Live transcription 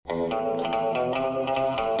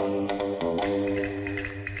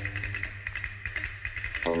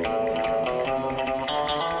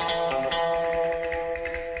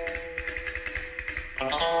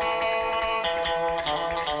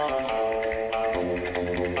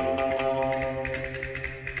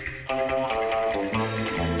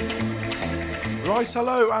Right,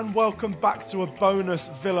 hello and welcome back to a bonus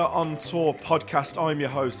Villa on Tour podcast. I'm your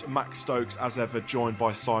host, Max Stokes, as ever, joined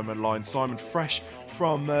by Simon Lyne. Simon, fresh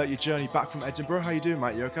from your journey back from Edinburgh. How you doing,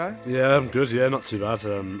 mate? You okay? Yeah, I'm good. Yeah, not too bad.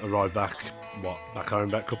 Arrived back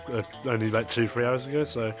home only about 2-3 hours ago.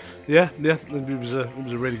 So yeah, it was a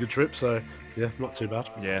really good trip. So yeah, not too bad.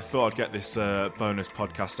 Yeah, thought I'd get this bonus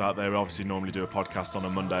podcast out there. We obviously normally do a podcast on a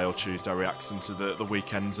Monday or Tuesday reacting to the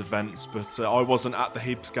weekend's events, but I wasn't at the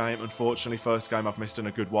Hibs game, unfortunately. First game I've missed in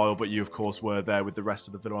a good while, but you, of course, were there with the rest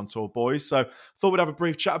of the Villa on Tour boys. So thought we'd have a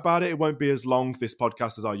brief chat about it. It won't be as long, this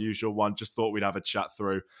podcast, as our usual one. Just thought we'd have a chat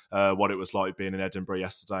through what it was like being in Edinburgh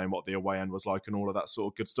yesterday and what the away end was like and all of that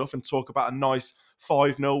sort of good stuff, and talk about a nice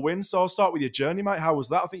 5-0 win. So I'll start with your journey, mate. How was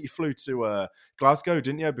that? I think you flew to Glasgow,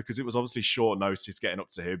 didn't you? Because it was obviously short notice getting up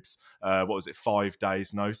to Hibs. 5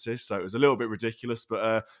 days notice? So it was a little bit ridiculous,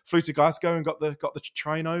 but flew to Glasgow and got the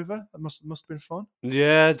train over. That must have been fun.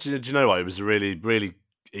 Yeah, do you know what? It was a really, really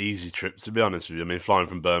easy trip, to be honest with you. I mean, flying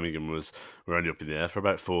from Birmingham we're only up in the air for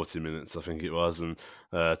about 40 minutes, I think it was, and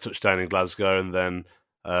touched down in Glasgow, and then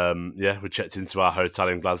we checked into our hotel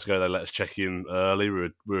in Glasgow. They let us check in early. We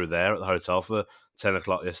were there at the hotel for 10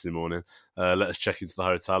 o'clock yesterday morning. Let us check into the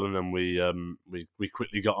hotel, and then we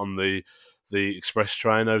quickly got on the express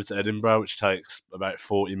train over to Edinburgh, which takes about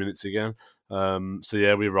 40 minutes again.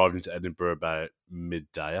 We arrived into Edinburgh about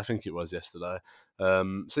midday, I think it was yesterday.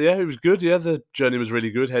 It was good. Yeah, the journey was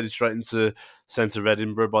really good. Headed straight into centre of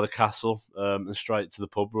Edinburgh by the castle, and straight to the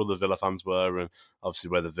pub where all the Villa fans were, and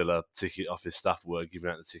obviously where the Villa ticket office staff were giving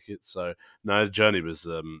out the tickets. So no, the journey was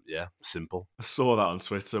simple. I saw that on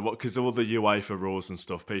Twitter. Because all the UEFA rules and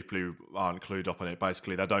stuff, people who aren't clued up on it,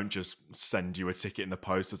 basically they don't just send you a ticket in the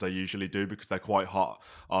post as they usually do, because they're quite hot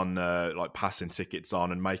on passing tickets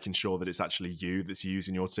on and making sure that it's actually you that's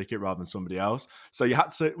using your ticket rather than somebody else. So you had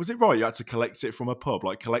to, was it right? You had to collect it from a pub,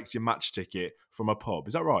 like collect your match ticket from a pub.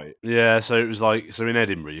 Is that right? Yeah, so it was in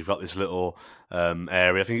Edinburgh, you've got this little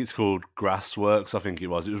area. I think it's called Grassworks. I think it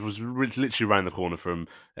was. It was literally around the corner from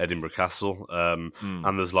Edinburgh Castle, and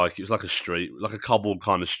there's it was like a street, like a cobbled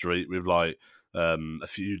kind of street with a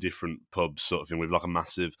few different pubs, sort of thing, with like a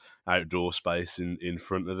massive outdoor space in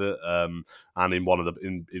front of it. And in one of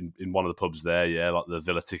the pubs there, like the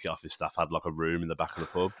Villa ticket office staff had like a room in the back of the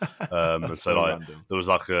pub, and so there was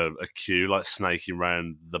like a queue like snaking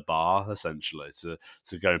around the bar essentially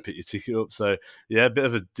to go and pick your ticket up. So yeah, a bit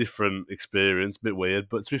of a different experience, a bit weird,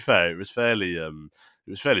 but to be fair, it was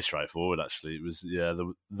fairly straightforward, actually. It was,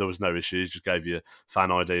 there was no issues. Just gave you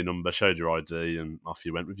fan ID number, showed your ID, and off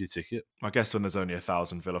you went with your ticket. I guess when there's only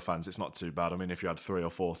 1,000 Villa fans, it's not too bad. I mean, if you had 3,000 or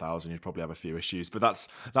 4,000, you'd probably have a few issues. But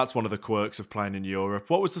that's one of the quirks of playing in Europe.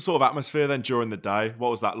 What was the sort of atmosphere then during the day?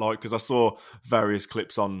 What was that like? Because I saw various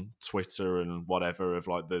clips on Twitter and whatever of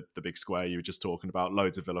like the big square you were just talking about.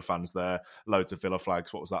 Loads of Villa fans there, loads of Villa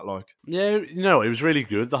flags. What was that like? Yeah, it was really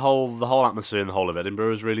good. The whole atmosphere in the whole of Edinburgh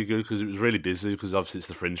was really good, because it was really busy, because obviously it's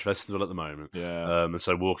the Fringe Festival at the moment. Yeah. And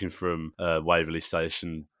so walking from Waverley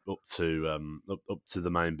Station up to the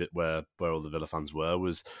main bit where all the Villa fans were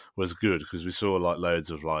was good, because we saw like loads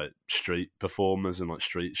of like street performers and like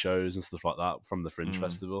street shows and stuff like that from the Fringe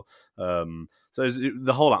Festival.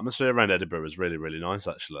 The whole atmosphere around Edinburgh was really, really nice,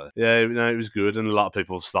 actually. Yeah, it was good, and a lot of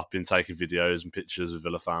people stopping, taking videos and pictures of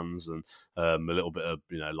Villa fans, and a little bit of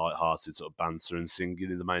light-hearted sort of banter and singing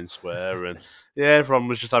in the main square, and yeah, everyone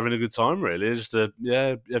was just having a good time, really. Just a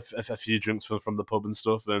few drinks from the pub and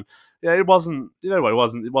stuff, and yeah, it wasn't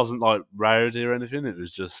like rowdy or anything. It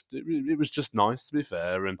was just nice, to be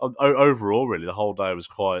fair, and overall, really, the whole day was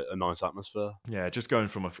quite a nice atmosphere. Yeah, just going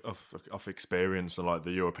from off experience and like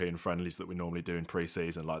the European friendlies that we normally do in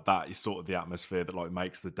pre-season, like that is sort of the atmosphere that like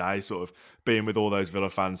makes the day. Sort of being with all those Villa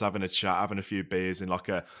fans, having a chat, having a few beers in like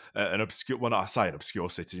an obscure. Well, I say an obscure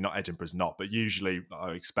city, not Edinburgh's not, but usually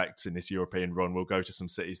I expect in this European run we'll go to some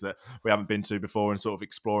cities that we haven't been to before and sort of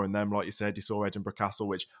exploring them. Like you said, you saw Edinburgh Castle,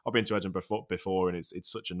 which I've been to Edinburgh before, and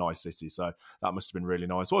it's such a nice city. So that must have been really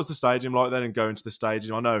nice. What was the stadium like then? And going to the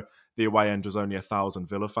stadium, I know the away end was only 1,000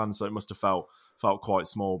 Villa fans, so it must have felt quite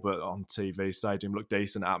small, but on TV, stadium looked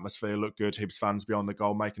decent, atmosphere looked good. Hibs fans beyond the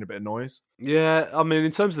goal making a bit of noise. Yeah, I mean,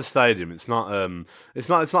 in terms of the stadium, it's not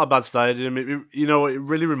a bad stadium. It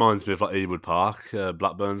really reminds me of like Ewood Park,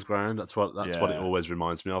 Blackburn's ground. That's what it always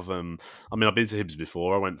reminds me of. I mean, I've been to Hibs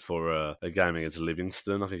before. I went for a game against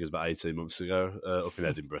Livingston. I think it was about 18 months ago up in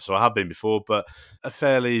Edinburgh. So I have been before, but a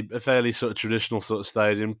fairly sort of traditional sort of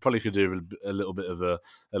stadium. Probably could do a little bit of a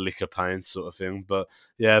lick of paint sort of thing. But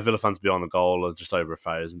yeah, Villa fans beyond the goal are just over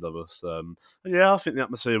 1,000 of us. And yeah, I think the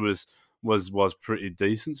atmosphere was pretty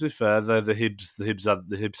decent, to be fair. The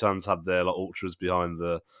Hibs fans had their like ultras behind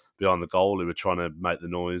the behind the goal who were trying to make the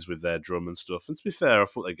noise with their drum and stuff. And to be fair, I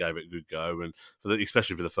thought they gave it a good go, and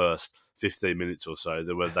especially for the first 15 minutes or so,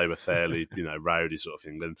 they were fairly rowdy sort of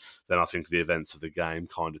thing. Then I think the events of the game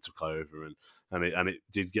kind of took over, and it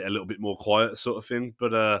did get a little bit more quiet sort of thing.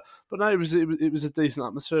 But no, it was a decent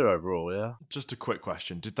atmosphere overall. Yeah. Just a quick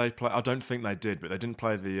question: did they play? I don't think they did, but they didn't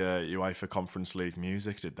play the UEFA Conference League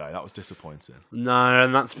music, did they? That was disappointing. No,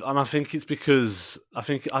 and I think it's because Not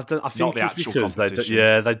the it's actual because they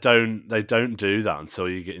don't do that until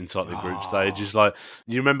you get into like the group stages. Like,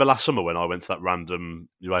 you remember last summer when I went to that random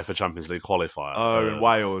UEFA Champions League qualifier? Oh, in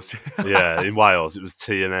Wales. Yeah, in Wales, it was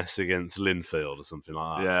TNS against Linfield or something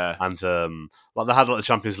like that. Yeah, and like they had like the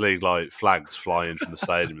Champions League like flags flying from the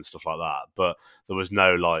stadium and stuff like that, but there was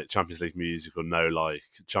no like Champions League music or no like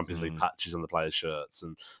Champions League patches on the players' shirts,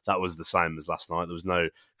 and that was the same as last night. There was no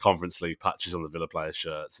Conference League patches on the Villa players'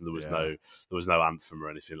 shirts, and there was no anthem or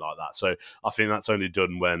anything like that. So I think that's only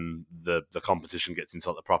done when the competition gets into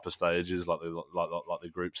like the proper stages, like the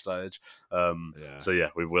group stage. So yeah,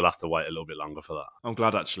 we will have to wait a little bit longer for that. I'm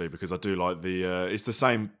glad actually, because I do like it's the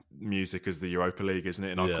same music as the Europa League, isn't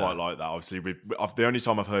it? And I quite like that. Obviously, the only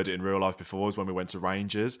time I've heard it in real life before is when we went to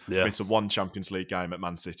Rangers. Yeah. It's a one Champions League game at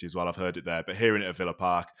Man City as well. I've heard it there, but hearing it at Villa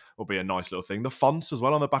Park will be a nice little thing. The fonts as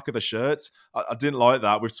well on the back of the shirts, I didn't like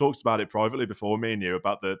that. We've talked about it privately before, me and you,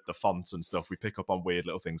 about the fonts and stuff. We pick up on weird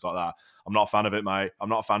little things like that. I'm not a fan of it, mate. I'm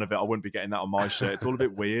not a fan of it. I wouldn't be getting that on my shirt. It's all a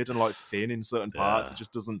bit weird and like thin in certain parts. It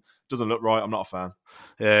just doesn't look right. I'm not a fan.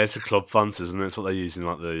 Yeah, it's a club font, isn't it? It's what they use in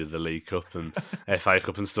like the League Cup and FA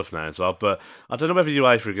Cup and stuff now as well. But I don't know whether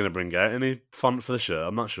UEFA are going to bring out any font for the shirt.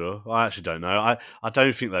 I'm not sure. I actually don't know. I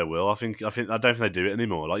don't think they will. I don't think they do it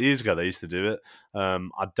anymore. Like years ago, they used to do it.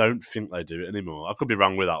 I don't think they do it anymore. I could be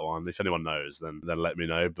wrong with that one. If anyone knows, then let me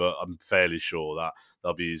know. But I'm fairly sure that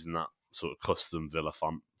they'll be using that sort of custom Villa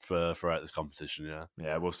font throughout this competition.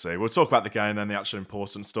 Yeah, we'll see. We'll talk about the game then, the actual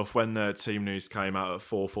important stuff. When team news came out at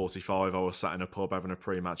 4:45, I was sat in a pub having a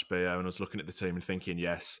pre-match beer, and I was looking at the team and thinking,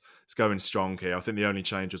 yes, it's going strong here. I think the only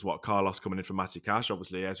change was Carlos coming in for Matty Cash.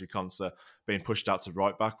 Obviously, Ezri Konsa being pushed out to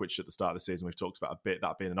right back, which at the start of the season we've talked about a bit,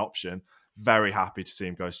 that being an option. Very happy to see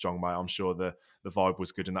him go strong, mate. I'm sure the vibe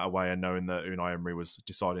was good in that way, and knowing that Unai Emery was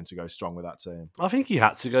deciding to go strong with that team. I think he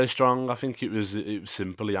had to go strong. I think it was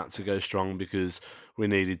simple. He had to go strong because we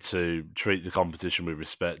needed to treat the competition with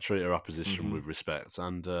respect, treat our opposition with respect,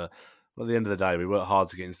 and at the end of the day, we worked hard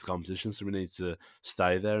to get into the competition, so we need to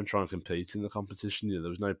stay there and try and compete in the competition. There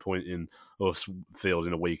was no point in us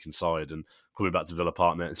fielding a weakened side and coming back to Villa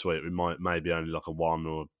Park next week. We might maybe only like a one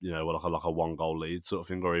or like a 1 goal lead sort of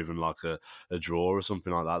thing, or even like a draw or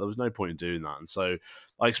something like that. There was no point in doing that, and so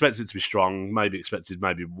I expected it to be strong. Expected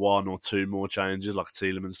maybe 1 or 2 more changes, like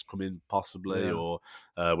Tielemans to come in possibly, or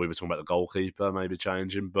we were talking about the goalkeeper maybe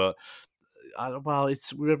changing, but.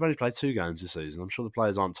 We've only played 2 games this season. I'm sure the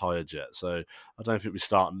players aren't tired yet, so I don't think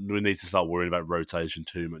we need to start worrying about rotation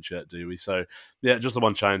too much yet, do we? So yeah, just the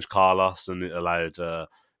one change, Carlos, and it allowed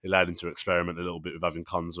him to experiment a little bit with having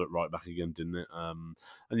Konsa at right back again, didn't it?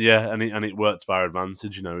 And it worked to our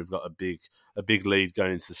advantage. We've got a big lead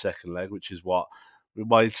going into the second leg, which is what.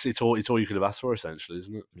 Well, it's all you could have asked for, essentially,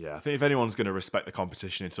 isn't it? Yeah, I think if anyone's going to respect the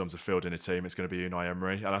competition in terms of fielding a team, it's going to be Unai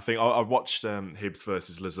Emery. And I think I watched Hibs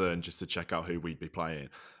versus Luzerne just to check out who we'd be playing,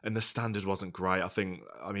 and the standard wasn't great. I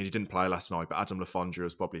mean, he didn't play last night, but Adam Lafondra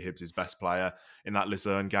was probably Hibs' best player in that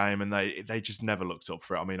Luzerne game, and they just never looked up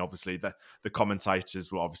for it. I mean, obviously the commentators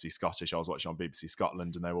were obviously Scottish. I was watching on BBC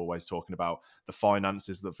Scotland, and they were always talking about the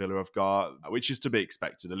finances that Villa have got, which is to be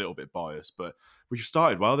expected, a little bit biased, but we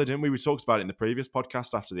started well, didn't we? We talked about it in the previous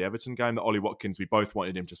podcast after the Everton game that Ollie Watkins, we both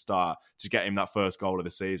wanted him to start to get him that first goal of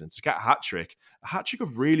the season, to get a hat-trick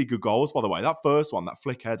of really good goals, by the way. That first one, that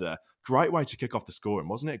flick header, great way to kick off the scoring,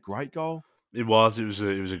 wasn't it? Great goal. It was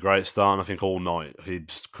a great start, and I think all night he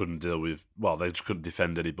just couldn't they just couldn't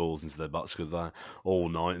defend any balls into their box, because they all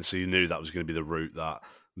night, and so you knew that was going to be the route that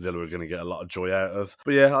Villa were going to get a lot of joy out of.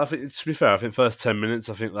 But yeah, I think, to be fair, I think first 10 minutes,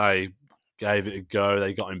 I think they gave it a go.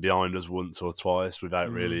 They got him behind us once or twice without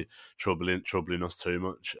really troubling us too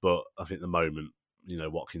much. But I think the moment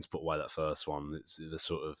Watkins put away that first one, it's the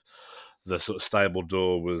sort of stable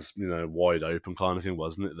door was wide open kind of thing,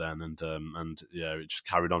 wasn't it then? And it just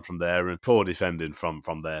carried on from there. And poor defending from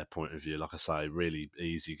their point of view. Like I say, really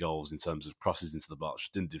easy goals in terms of crosses into the box.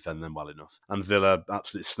 Didn't defend them well enough. And Villa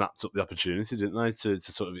absolutely snapped up the opportunity, didn't they, to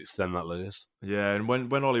sort of extend that lead. Yeah, and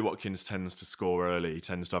when Ollie Watkins tends to score early, he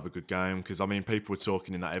tends to have a good game. Because I mean, people were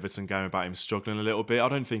talking in that Everton game about him struggling a little bit. I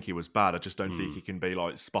don't think he was bad. I just don't think he can be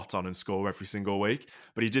like spot on and score every single week.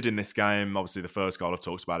 But he did in this game. Obviously, the first goal I've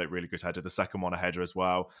talked about it, really good header. The second one, a header as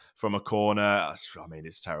well from a corner. I mean,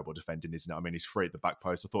 it's terrible defending, isn't it? I mean, he's free at the back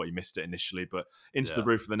post. I thought he missed it initially, but into the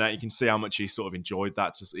roof of the net, you can see how much he sort of enjoyed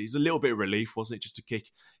that. He's a little bit of relief, wasn't it, just to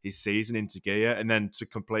kick his season into gear and then to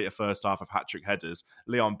complete a first half of hat-trick headers.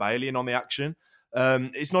 Leon Bailey in on the action.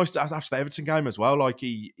 It's nice to, after the Everton game as well. Like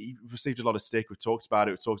he received a lot of stick. We've talked about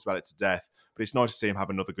it to death. But it's nice to see him have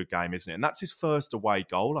another good game, isn't it? And that's his first away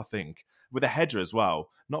goal, I think, with a header as well.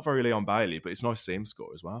 Not very Leon Bailey, but it's nice to see him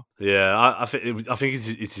score as well. Yeah, I think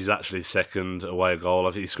it's his actually second away goal.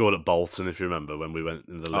 I think he scored at Bolton, if you remember, when we went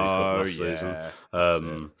in the League Cup last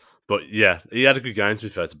season. But yeah, he had a good game, to be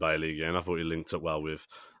fair to Bailey again. I thought he linked up well with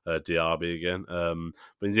Diaby again.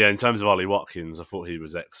 But yeah, in terms of Ollie Watkins, I thought he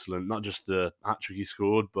was excellent. Not just the hat-trick he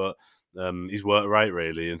scored, but his work rate,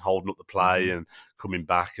 really, and holding up the play and coming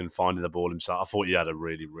back and finding the ball himself. I thought he had a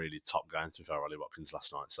really, really top game, to be fair, Ollie Watkins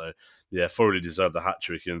last night. So yeah, thoroughly deserved the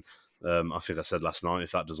hat-trick. And I think I said last night,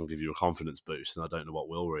 if that doesn't give you a confidence boost, then I don't know what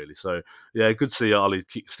will, really. So yeah, good to see Ollie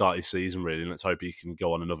kick-start his season, really, and let's hope he can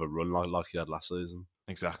go on another run like he had last season.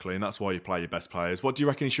 Exactly, and that's why you play your best players. What do you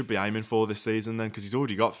reckon he should be aiming for this season then? Because he's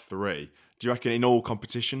already got 3. Do you reckon in all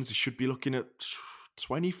competitions he should be looking at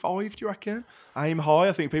 25, do you reckon? Aim high?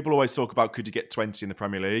 I think people always talk about could you get 20 in the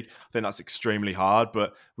Premier League? I think that's extremely hard,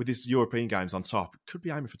 but with his European games on top, it could be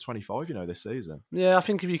aiming for 25, this season. Yeah, I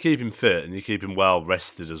think if you keep him fit and you keep him well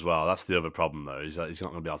rested as well, that's the other problem though, is that he's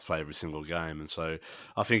not going to be able to play every single game. And so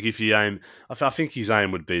I think if you aim, I think his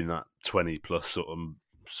aim would be in that 20 plus sort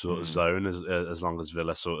of zone as long as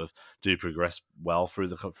Villa sort of do progress well through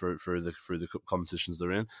the cup competitions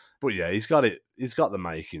they're in. But yeah, he's got the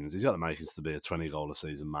makings to be a 20 goal a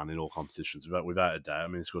season man in all competitions without a doubt. I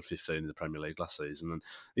mean, he scored 15 in the Premier League last season, and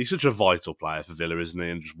he's such a vital player for Villa, isn't he?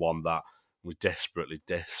 And just one that we desperately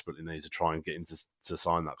need to try and get him to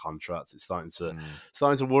sign that contract. It's starting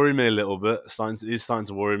to worry me a little bit. It's starting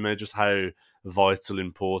to worry me just how vitally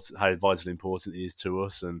important he is to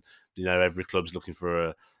us. And every club's looking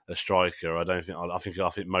for a striker. I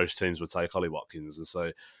think most teams would take Ollie Watkins, and so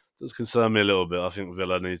it does concern me a little bit. I think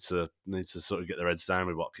Villa need to sort of get their heads down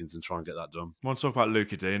with Watkins and try and get that done. I want to talk about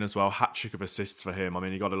Luca Dean as well. Hat-trick of assists for him. I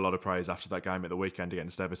mean, he got a lot of praise after that game at the weekend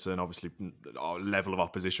against Everton. Obviously, our level of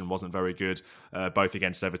opposition wasn't very good, both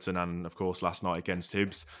against Everton and, of course, last night against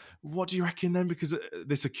Hibs. What do you reckon then? Because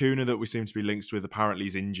this Acuna that we seem to be linked with, apparently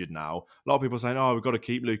is injured now. A lot of people are saying, we've got to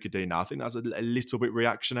keep Luca Dean now. I think that's a little bit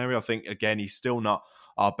reactionary. I think, again, he's still not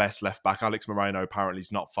our best left back. Alex Moreno apparently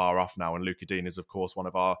is not far off now, and Luca Dean is, of course, one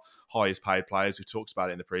of our highest paid players. We talked about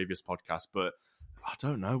it in the previous podcast, but I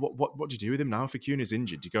don't know. What do you do with him now? If Acuna's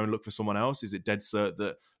injured, do you go and look for someone else? Is it dead cert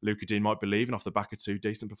that Luca Dean might be leaving off the back of 2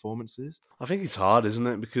 decent performances? I think it's hard, isn't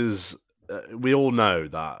it? Because we all know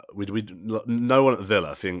that no one at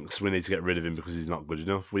Villa thinks we need to get rid of him because he's not good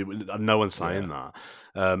enough. No one's saying that.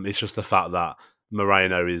 It's just the fact that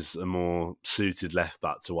Moreno is a more suited left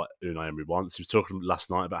back to what Unai Emery wants. He was talking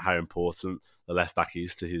last night about how important the left back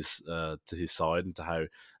is to his side and to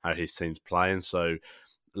how his team's playing. So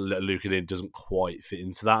Luca Dean doesn't quite fit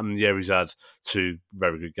into that. And yeah, he's had 2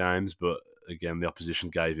 very good games, but again, the opposition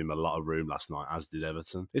gave him a lot of room last night, as did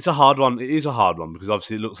Everton. It's a hard one. It is a hard one because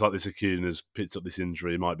obviously it looks like this Acuna's picked up this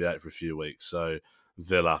injury. He might be out for a few weeks. So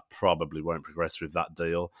Villa probably won't progress with that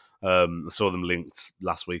deal. I saw them linked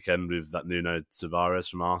last weekend with that Nuno Tavares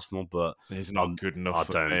from Arsenal, but he's not good enough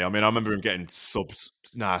for me. I mean, I remember him getting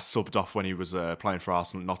subbed off when he was playing for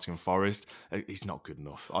Arsenal at Nottingham Forest. He's not good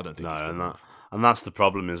enough. I don't think he's good enough. And that's the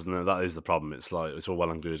problem, isn't it? That is the problem. It's like it's all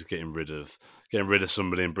well and good getting rid of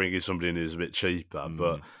somebody and bringing somebody in who's a bit cheaper,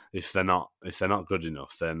 but if they're not good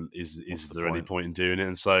enough, then is there any point in doing it?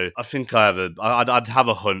 And so I think I'd have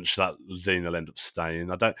a hunch that Dean will end up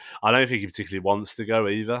staying. I don't think he particularly wants to go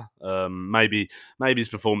either. Maybe his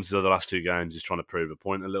performances of the last 2 games is trying to prove a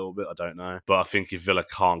point a little bit. I don't know, but I think if Villa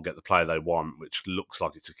can't get the player they want, which looks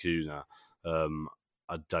like it's Acuna,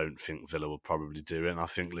 I don't think Villa will probably do it. And I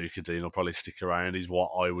think Luca Dean will probably stick around, is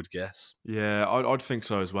what I would guess. Yeah, I'd think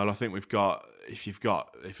so as well. I think if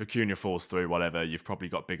Acuna falls through, whatever, you've probably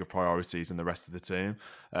got bigger priorities than the rest of the team.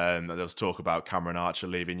 There was talk about Cameron Archer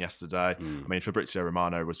leaving yesterday. I mean, Fabrizio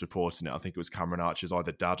Romano was reporting it. I think it was Cameron Archer's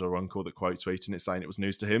either dad or uncle that quote tweeting it, saying it was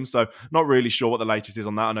news to him. So not really sure what the latest is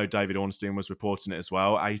on that. I know David Ornstein was reporting it as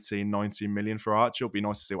well. 18, 19 million for Archer. It'll be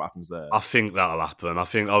nice to see what happens there. I think that'll happen. I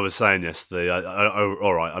think I was saying yesterday,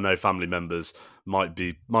 all right, I know family members might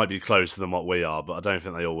be closer than what we are, but I don't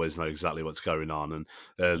think they always know exactly what's going on.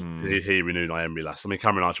 And hearing Unai Emery last, I mean,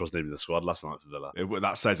 Cameron Archer wasn't even in the squad last night for Villa.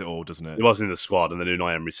 That says it all, doesn't it? He wasn't in the squad, and then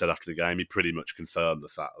Unai Emery said after the game, he pretty much confirmed the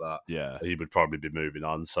fact that he would probably be moving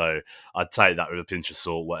on. So I'd take that with a pinch of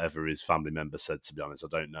salt, whatever his family member said. To be honest, I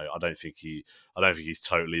don't know. I don't think he's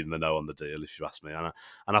totally in the know on the deal, if you ask me. And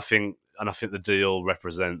I think the deal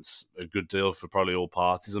represents a good deal for probably all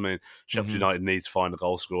parties. I mean, Sheffield United needs to find a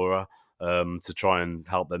goal scorer to try and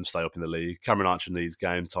help them stay up in the league. Cameron Archer needs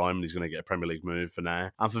game time, and he's going to get a Premier League move for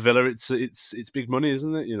now. And for Villa, it's big money,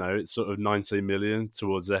 isn't it? You know, it's sort of 19 million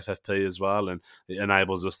towards FFP as well, and it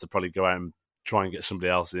enables us to probably go out and try and get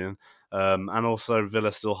somebody else in. And also,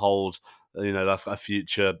 Villa still hold a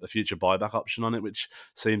future buyback option on it, which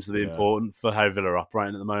seems to be important for how Villa are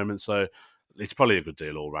operating at the moment. So it's probably a good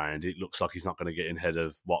deal all round. It looks like he's not going to get in ahead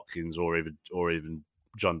of Watkins or even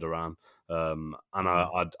John Duran. And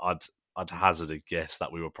I'd hazard a guess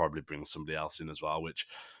that we will probably bring somebody else in as well, which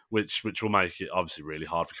will make it obviously really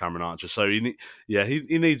hard for Cameron Archer. So he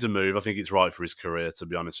needs a move. I think it's right for his career, to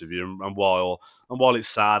be honest with you. And while it's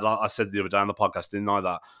sad, I said the other day on the podcast, didn't I,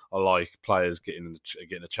 that I like players getting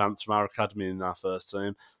a chance from our academy in our first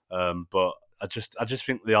team. But I just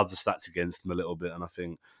think the odds are stacked against him a little bit, and I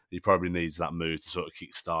think he probably needs that move to sort of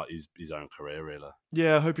kickstart his own career, really.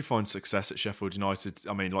 Yeah, I hope he finds success at Sheffield United.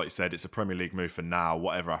 I mean, like you said, it's a Premier League move for now.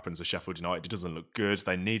 Whatever happens with Sheffield United, it doesn't look good.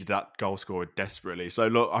 They needed that goal scorer desperately. So,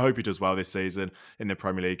 look, I hope he does well this season in the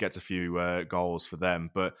Premier League, gets a few goals for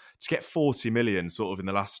them. But to get 40 million sort of in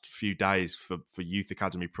the last few days for youth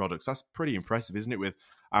academy products, that's pretty impressive, isn't it, with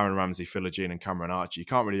Aaron Ramsey, Philogene and Cameron Archer? You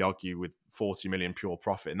can't really argue with 40 million pure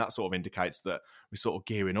profit, and that sort of indicates that we're sort of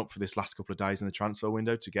gearing up for this last couple of days in the transfer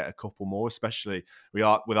window to get a couple more, especially with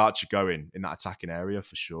Archer going in that attacking area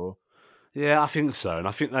for sure. Yeah, I think so, and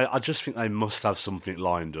I just think they must have something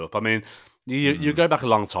lined up. I mean, you go back a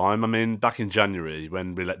long time. I mean, back in January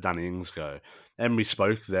when we let Danny Ings go, Emery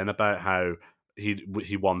spoke then about how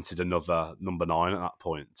he wanted another number 9 at that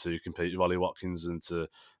point to compete with Ollie Watkins and to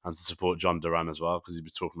support John Duran as well, because he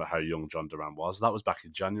was talking about how young John Duran was. That was back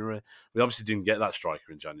in January. We obviously didn't get that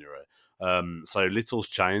striker in January. So little's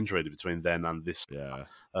changed really between then and this. Yeah.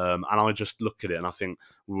 And I just look at it and I think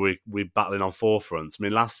we're battling on four fronts. I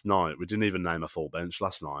mean, last night we didn't even name a full bench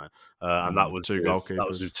last night, and that was goalkeepers. That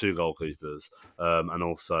was with 2 goalkeepers, and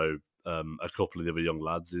also a couple of the other young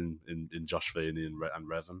lads in Josh Feeney and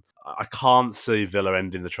Revan. I can't see Villa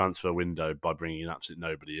ending the transfer window by bringing in absolutely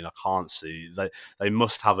nobody, and I can't see they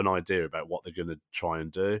must have an idea about what they're going to try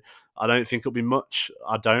and do. I don't think it'll be much.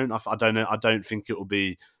 I don't know. I don't think it will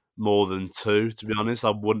be more than 2. To be honest,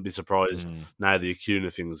 I wouldn't be surprised now the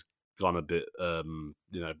Acuna thing's gone a bit.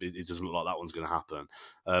 It doesn't look like that one's going to happen.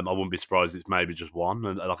 I wouldn't be surprised if it's maybe just one,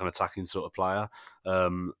 and like an attacking sort of player.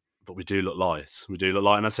 But we do look light.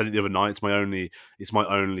 And I said it the other night. It's my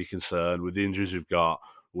only concern with the injuries we've got,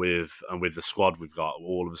 with the squad we've got.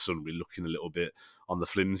 All of a sudden, we're looking a little bit on the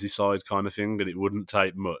flimsy side, kind of thing. And it wouldn't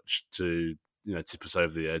take much to tip us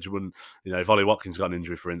over the edge. It wouldn't, if Ollie Watkins got an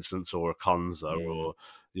injury, for instance, or a Konza, or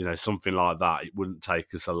something like that, it wouldn't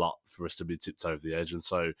take us a lot for us to be tipped over the edge. And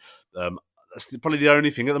so that's probably the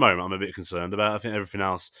only thing at the moment I'm a bit concerned about. I think everything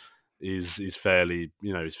else is fairly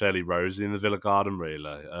rosy in the Villa garden,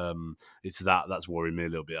 really. It's that's worrying me a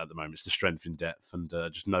little bit at the moment. It's the strength in depth, and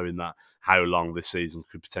just knowing that how long this season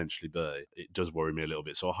could potentially be, it does worry me a little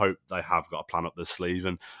bit. So I hope they have got a plan up their sleeve,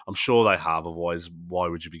 and I'm sure they have. Otherwise, why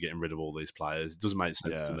would you be getting rid of all these players? It doesn't make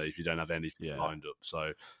sense to me if you don't have anything lined up.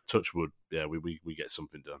 So touch wood, we get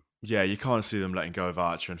something done. Yeah, you can't see them letting go of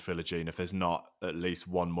Archer and Philogene if there's not at least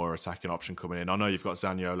one more attacking option coming in. I know you've got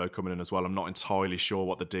Zaniolo coming in as well. I'm not entirely sure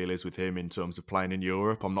what the deal is with him in terms of playing in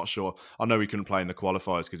Europe. I'm not sure. I know he couldn't play in the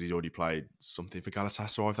qualifiers because he's already played something for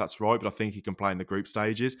Galatasaray, if that's right, but I think he can play in the group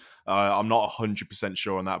stages. I'm not 100%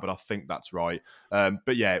 sure on that, but I think that's right.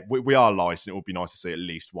 But yeah, we are light, and it would be nice to see at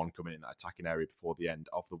least one coming in that attacking area before the end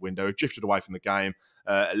of the window. We've drifted away from the game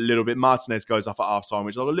a little bit. Martinez goes off at half-time,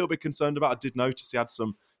 which I was a little bit concerned about. I did notice he had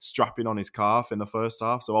some strapping on his calf in the first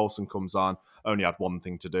half, so Olsen comes on, only had one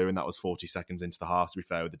thing to do, and that was 40 seconds into the half, to be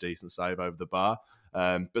fair, with a decent save over the bar.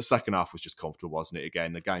 But second half was just comfortable, wasn't it?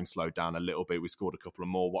 Again, the game slowed down a little bit. We scored a couple of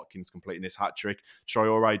more. Watkins completing his hat-trick.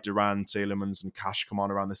 Traore, Duran, Tielemans and Cash come on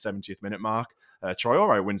around the 70th minute mark.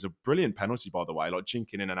 Traore wins a brilliant penalty, by the way, like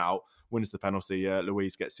jinking in and out, wins the penalty.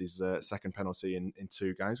 Luis gets his second penalty in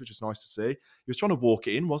 2 games, which is nice to see. He was trying to walk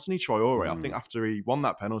it in, wasn't he, Traore? I think after he won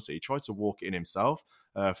that penalty, he tried to walk it in himself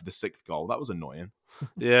for the 6th goal. That was annoying.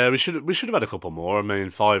 Yeah, we should have had a couple more. I mean,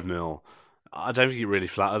 5-0 I don't think it really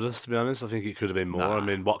flattered us, to be honest. I think it could have been more. Nah. I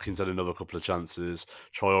mean, Watkins had another couple of chances.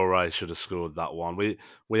 Traore should have scored that one.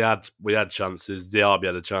 We had chances. Diaby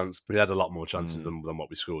had a chance. We had a lot more chances than what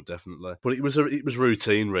we scored, definitely. But it was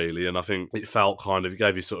routine, really, and I think it felt kind of, it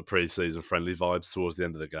gave you sort of pre-season friendly vibes towards the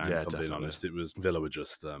end of the game, if I'm being honest. It was, Villa were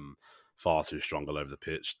just far too strong all over the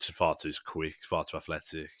pitch, far too quick, far too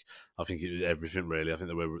athletic. I think it was everything, really. I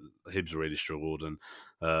think Hibs really struggled, and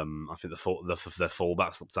I think their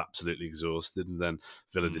fullbacks looked absolutely exhausted, and then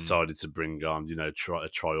Villa decided to bring on,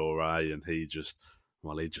 Traore, and he just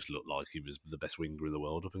looked like he was the best winger in the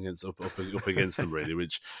world up against them, really,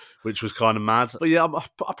 which was kind of mad. But yeah,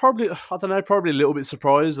 probably a little bit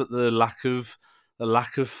surprised at the lack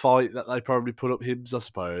of fight that they probably put up Hibs, I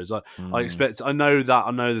suppose. I know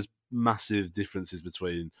there's massive differences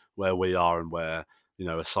between where we are and where,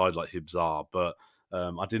 a side like Hibs are, but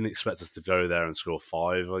I didn't expect us to go there and score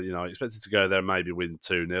 5. I expected to go there and maybe win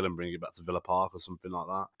 2-0 and bring it back to Villa Park or something like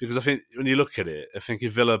that. Because I think when you look at it, I think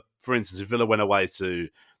if Villa went away to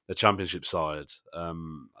the Championship side,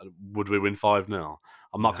 would we win 5-0?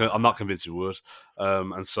 I'm not convinced we would.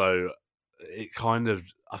 And so it kind of,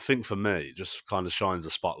 I think for me, it just kind of shines a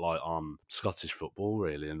spotlight on Scottish football,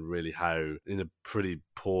 really, and really how in a pretty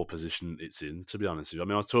poor position it's in, to be honest with you. I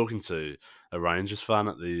mean, I was talking to a Rangers fan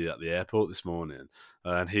at the airport this morning,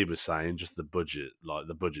 and he was saying just the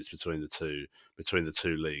budgets between the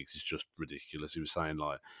two leagues is just ridiculous. He was saying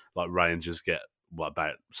like Rangers get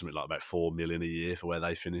about 4 million a year for where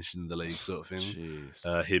they finish in the league, sort of thing.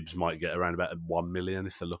 Hibs might get around about 1 million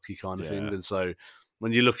if they're lucky, kind of thing. And so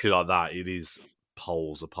when you look at it like that, it is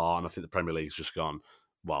poles apart, and I think the Premier League's just gone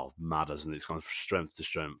mad, hasn't it? It's gone from strength to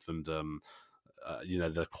strength, and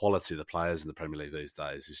the quality of the players in the Premier League these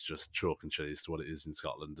days is just chalk and cheese to what it is in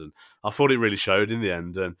Scotland, and I thought it really showed in the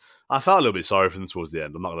end, and I felt a little bit sorry for them towards the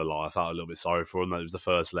end. I'm not going to lie, I felt a little bit sorry for them. It was the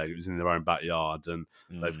first leg, it was in their own backyard, and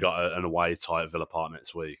they've got an away tie at Villa Park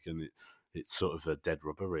next week, and it's sort of a dead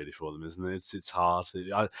rubber, really, for them, isn't it? It's hard.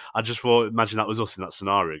 I just thought, imagine that was us in that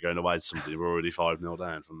scenario, going away to somebody we're already 5-0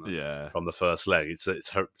 down from the first leg. It's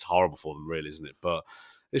horrible for them, really, isn't it? But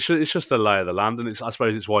it's just the lay of the land, and I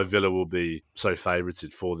suppose it's why Villa will be so favoured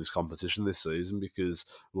for this competition this season, because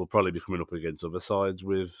we'll probably be coming up against other sides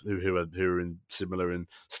who are similar in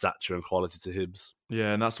stature and quality to Hibs.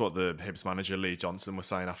 Yeah, and that's what the Hibs manager, Lee Johnson, was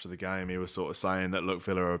saying after the game. He was sort of saying that, look,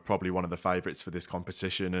 Villa are probably one of the favourites for this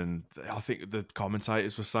competition, and I think the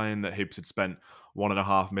commentators were saying that Hibs had spent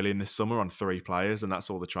 $1.5 million this summer on 3 players, and that's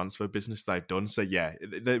all the transfer business they've done. So yeah,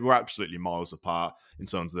 they were absolutely miles apart in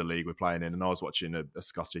terms of the league we're playing in. And I was watching a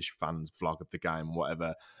Scottish fan's vlog of the game and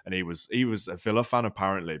whatever, and he was a Villa fan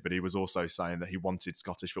apparently, but he was also saying that he wanted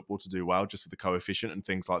Scottish football to do well just for the coefficient and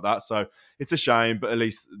things like that. So it's a shame, but at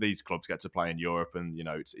least these clubs get to play in Europe, and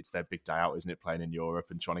it's their big day out, isn't it, playing in Europe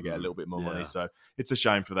and trying to get a little bit more money. So it's a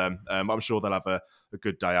shame for them. I'm sure they'll have a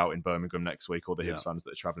good day out in Birmingham next week, or the Hibs fans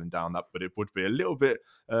that are travelling down that, but it would be a little bit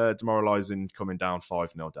demoralising coming down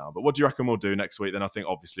 5-0 down. But what do you reckon we'll do next week? Then I think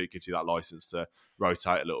obviously it gives you that licence to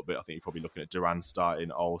rotate a little bit. I think you're probably looking at Duran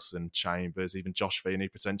starting, Olsen, Chambers, even Josh Feeney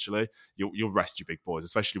potentially. You'll rest your big boys,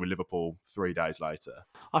 especially with Liverpool 3 days later.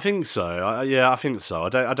 I think so. I think so.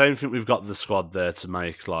 I don't think we've got the squad there to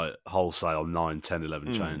make like wholesale 9, 10,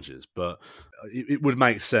 11 changes, but it would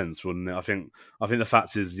make sense, wouldn't it? I think the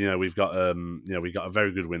fact is, we've got we got a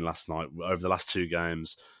very good win last night. Over the last 2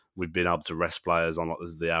 games, we've been able to rest players on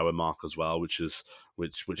the hour mark as well, which is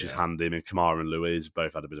handy. I mean, Kamara and Louise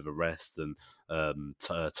both had a bit of a rest, and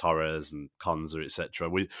Torres and Konza, etc.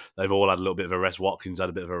 They've all had a little bit of a rest. Watkins had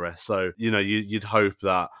a bit of a rest. So you'd hope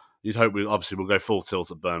we'll go full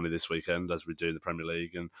tilt at Burnley this weekend, as we do in the Premier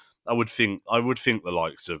League, and I would think the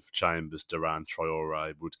likes of Chambers, Duran,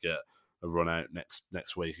 Traore would get a run out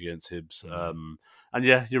next week against Hibs. And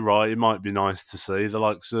yeah, you're right. It might be nice to see the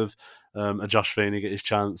likes of a Josh Feeney get his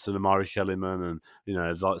chance, and Amari Kellyman,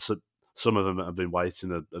 and some of them have been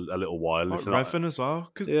waiting a little while. Like Revan as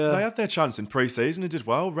well, because they had their chance in pre-season and did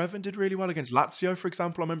well. Revan did really well against Lazio, for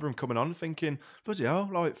example. I remember him coming on thinking, bloody hell,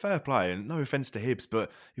 like, fair play, and no offence to Hibs,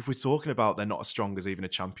 but if we're talking about they're not as strong as even a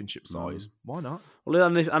championship size, why not?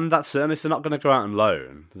 Well, and that's it. And if they're not going to go out on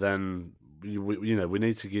loan, then we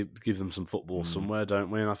need to give them some football somewhere, don't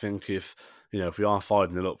we? And I think if we are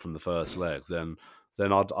 5-0 up from the first leg, then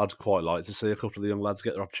I'd quite like to see a couple of the young lads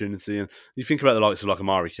get their opportunity. And you think about the likes of like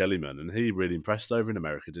Amari Kellyman, and he really impressed over in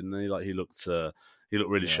America, didn't he? Like he looked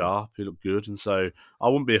really sharp, he looked good, and so I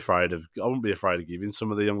wouldn't be afraid of giving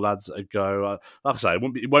some of the young lads a go. Like I say,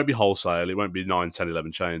 it won't be wholesale, it won't be 9, 10,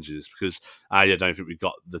 11 changes, because A, I don't think we've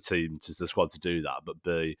got the squad to do that, but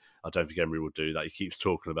B, I don't think Emery will do that. He keeps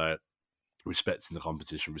talking about respecting the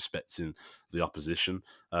competition, respecting the opposition.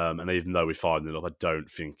 And even though we 5-0 up, I don't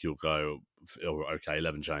think you'll go, okay,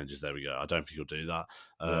 11 changes, there we go. I don't think he'll do that.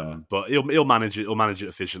 But he'll manage it. He'll manage it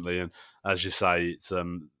efficiently. And as you say, it's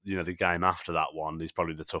the game after that one is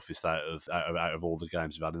probably the toughest out of all the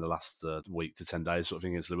games we've had in the last week to 10 days, sort of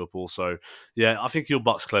thing, against Liverpool. So yeah, I think he'll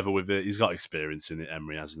box clever with it. He's got experience in it,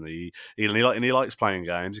 Emery, hasn't he? He likes playing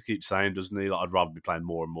games. He keeps saying, doesn't he? Like, I'd rather be playing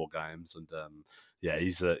more and more games. And yeah,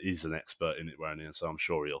 he's an expert in it, won't he? And so I'm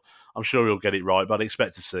sure he'll get it right. But I'd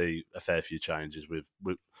expect to see a fair few changes with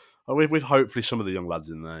hopefully some of the young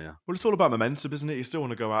lads in there. Yeah. Well, it's all about momentum, isn't it? You still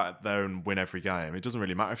want to go out there and win every game. It doesn't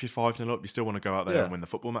really matter if you're 5-0 up. You still want to go out there and win the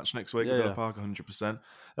football match next week at Villa Park, 100%.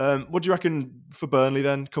 What do you reckon for Burnley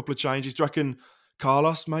then? A couple of changes. Do you reckon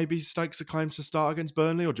Carlos maybe stakes a claim to start against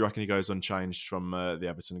Burnley, or do you reckon he goes unchanged from the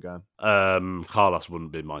Everton game? Carlos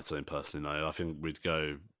wouldn't be my team personally. No, I think we'd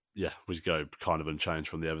go kind of unchanged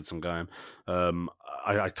from the Everton game.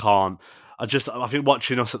 I think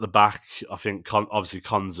watching us at the back, I think obviously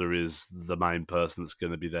Konza is the main person that's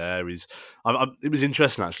going to be there. It was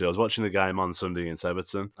interesting actually. I was watching the game on Sunday against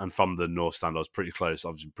Everton, and from the north stand, I was pretty close. I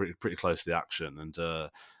was pretty close to the action, and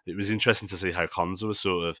it was interesting to see how Konza was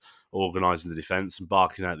sort of organising the defence and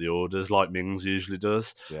barking out the orders like Mings usually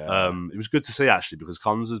does. Yeah. It was good to see actually, because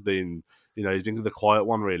Konza's been, he's been the quiet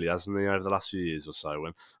one really, hasn't he, over the last few years or so.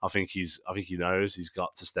 And I think he knows he's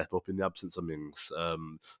got to step up in the absence of Mings,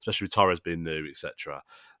 especially with Torres being new, etc.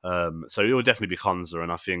 So it will definitely be Konza.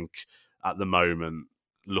 And I think at the moment,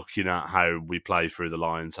 looking at how we play through the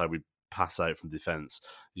lines, how we pass out from defence,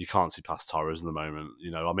 you can't see past Torres at the moment.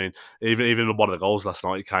 I mean, even one of the goals last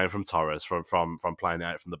night came from Torres from playing it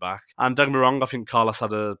out from the back. And don't get me wrong, I think Carlos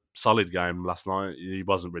had a solid game last night. He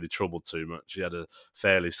wasn't really troubled too much. He had a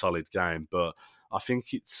fairly solid game, but I think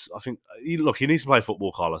he needs to play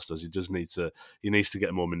football. Carlos does. He needs to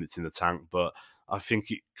get more minutes in the tank, but I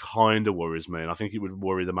think it kind of worries me, and I think it would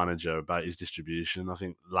worry the manager about his distribution. I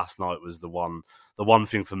think last night was the one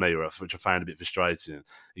thing for me which I found a bit frustrating.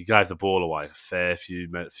 He gave the ball away a fair few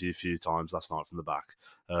times last night from the back.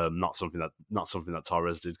 Not something that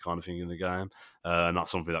Torres did, kind of thing in the game. Not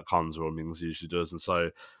something that Konza or Mings usually does. And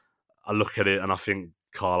so I look at it and I think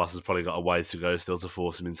Carlos has probably got a way to go still to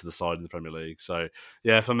force him into the side in the Premier League. So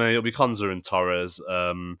yeah, for me it'll be Konza and Torres.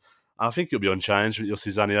 I think it'll be unchanged. You'll see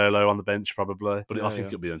Zaniolo on the bench probably, but I think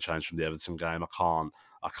it'll be unchanged from the Everton game.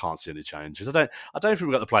 I can't see any changes. I don't think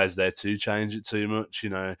we've got the players there to change it too much.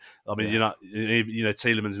 I mean,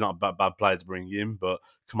 Tielemans is not a bad player to bring in, but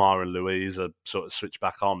Kamara and Luiz are sort of switched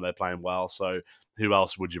back on. They're playing well. So who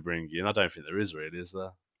else would you bring in? I don't think there is really, is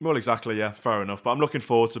there? Well, exactly, yeah, fair enough. But I'm looking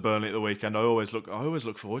forward to Burnley at the weekend. I always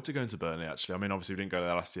look forward to going to Burnley, actually. I mean, obviously we didn't go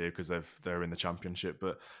there last year because they're in the Championship,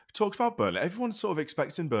 but we talked about Burnley. Everyone's sort of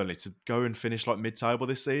expecting Burnley to go and finish like mid-table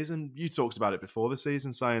this season. You talked about it before the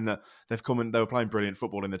season, saying that they were playing brilliant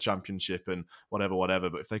football in the Championship and whatever.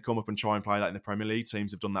 But if they come up and try and play that in the Premier League,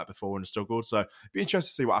 teams have done that before and struggled. So it'd be interesting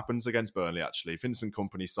to see what happens against Burnley, actually. Vincent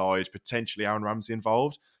Kompany's side, potentially Aaron Ramsey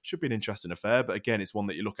involved. Should be an interesting affair, but again, it's one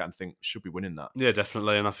that you look at and think, should be winning that. Yeah,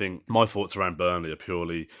 definitely. And I think my thoughts around Burnley are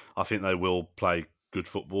purely, I think they will play good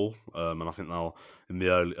football, and I think they'll, in the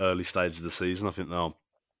early stage of the season, I think they'll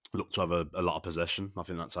look to have a lot of possession. I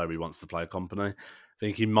think that's how he wants to play Kompany. I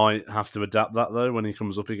think he might have to adapt that though when he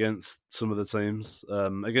comes up against some of the teams,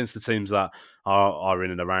 against the teams that are in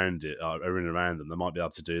and around them. They might be able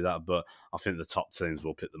to do that, but I think the top teams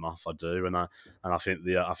will pick them off. I do, and I think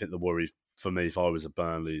the worry for me, if I was a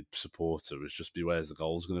Burnley supporter, was just be where's the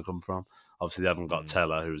goals going to come from. Obviously, they haven't got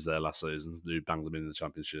Teller, who was there last season, who banged them in the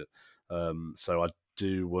Championship. So I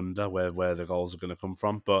do wonder where the goals are going to come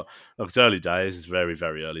from. But look, it's early days. It's very,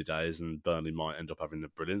 very early days, and Burnley might end up having a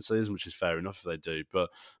brilliant season, which is fair enough if they do. But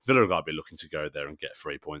Villa have got to be looking to go there and get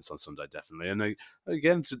 3 points on Sunday, definitely. And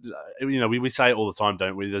again, we say it all the time,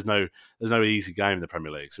 don't we? There's no easy game in the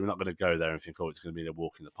Premier League, so we're not going to go there and think, it's going to be a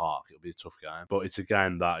walk in the park. It'll be a tough game, but it's a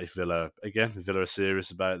game that if Villa are serious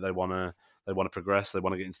about it, they want to progress. They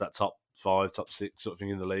want to get into that top 5, top 6 sort of thing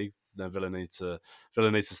in the league. Then Villa need to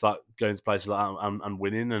start going to places like that and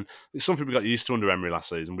winning. And it's something we got used to under Emery last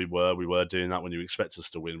season. We were doing that. When you expect us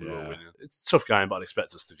to win, we were winning. It's a tough game, but I'd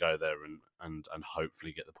expect us to go there and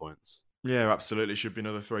hopefully get the points. Yeah, absolutely. Should be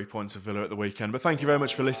another 3 points for Villa at the weekend. But thank you very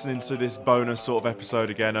much for listening to this bonus sort of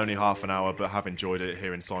episode again. Only half an hour, but have enjoyed it,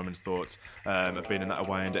 hearing Simon's thoughts of being in that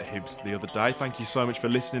away end at Hibs the other day. Thank you so much for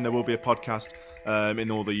listening. There will be a podcast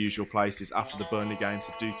in all the usual places after the Burnley game,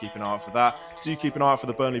 so do keep an eye out for that. Do keep an eye out for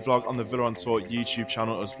the Burnley vlog on the Villa on Tour YouTube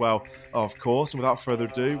channel as well, of course. And without further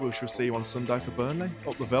ado, we shall see you on Sunday for Burnley.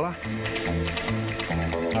 Up the Villa.